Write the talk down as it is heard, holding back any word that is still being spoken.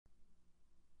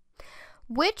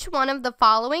Which one of the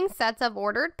following sets of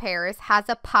ordered pairs has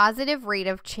a positive rate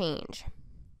of change?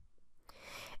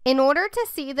 In order to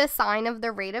see the sign of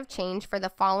the rate of change for the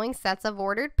following sets of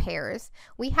ordered pairs,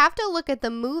 we have to look at the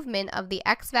movement of the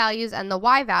x values and the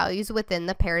y values within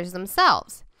the pairs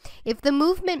themselves. If the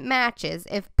movement matches,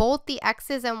 if both the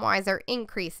x's and y's are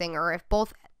increasing, or if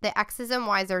both the x's and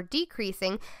y's are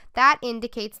decreasing, that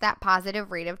indicates that positive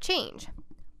rate of change.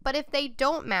 But if they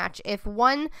don't match, if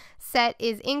one set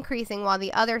is increasing while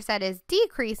the other set is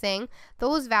decreasing,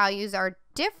 those values are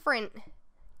different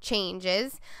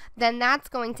changes, then that's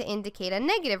going to indicate a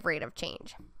negative rate of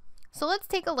change. So let's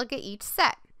take a look at each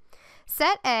set.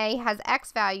 Set A has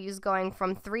x values going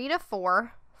from 3 to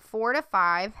 4, 4 to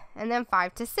 5, and then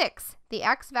 5 to 6. The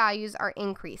x values are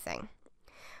increasing.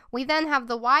 We then have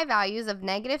the y values of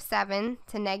 -7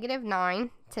 to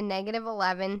 -9 to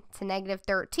 -11 to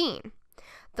 -13.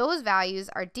 Those values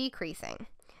are decreasing.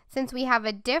 Since we have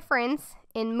a difference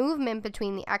in movement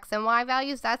between the x and y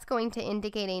values, that's going to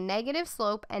indicate a negative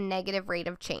slope and negative rate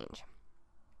of change.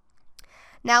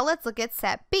 Now let's look at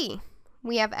set B.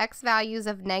 We have x values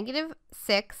of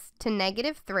 -6 to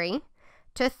 -3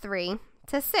 to 3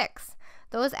 to 6.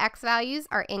 Those x values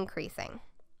are increasing.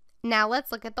 Now let's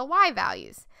look at the y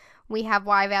values. We have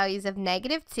y values of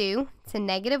 -2 to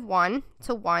 -1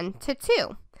 to 1 to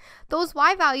 2. Those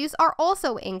y values are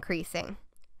also increasing.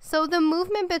 So the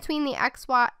movement between the x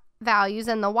values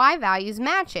and the y values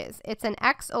matches. It's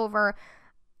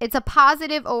a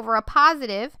positive over a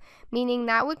positive, meaning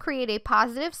that would create a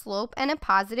positive slope and a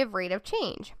positive rate of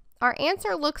change. Our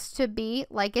answer looks to be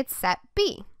like it's set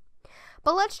B.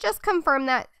 But let's just confirm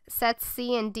that sets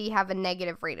C and D have a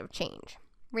negative rate of change.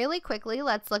 Really quickly,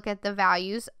 let's look at the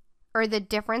values, or the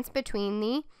difference between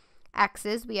the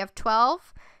x's. We have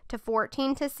 12 to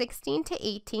 14 to 16 to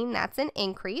 18, that's an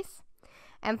increase.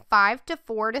 And 5 to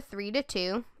 4 to 3 to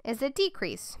 2 is a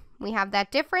decrease. We have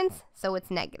that difference, so it's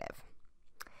negative.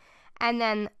 And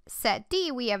then set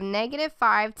D, we have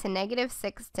 -5 to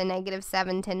 -6 to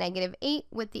 -7 to -8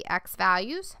 with the x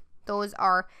values. Those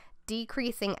are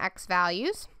decreasing x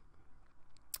values.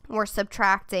 We're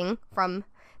subtracting from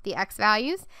the x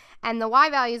values. And the y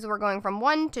values, we're going from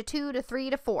 1 to 2 to 3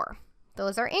 to 4.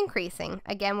 Those are increasing.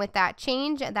 Again, with that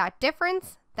change, that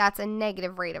difference, that's a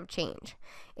negative rate of change.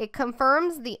 It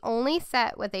confirms the only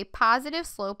set with a positive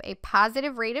slope, a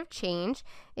positive rate of change,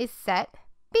 is set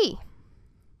B.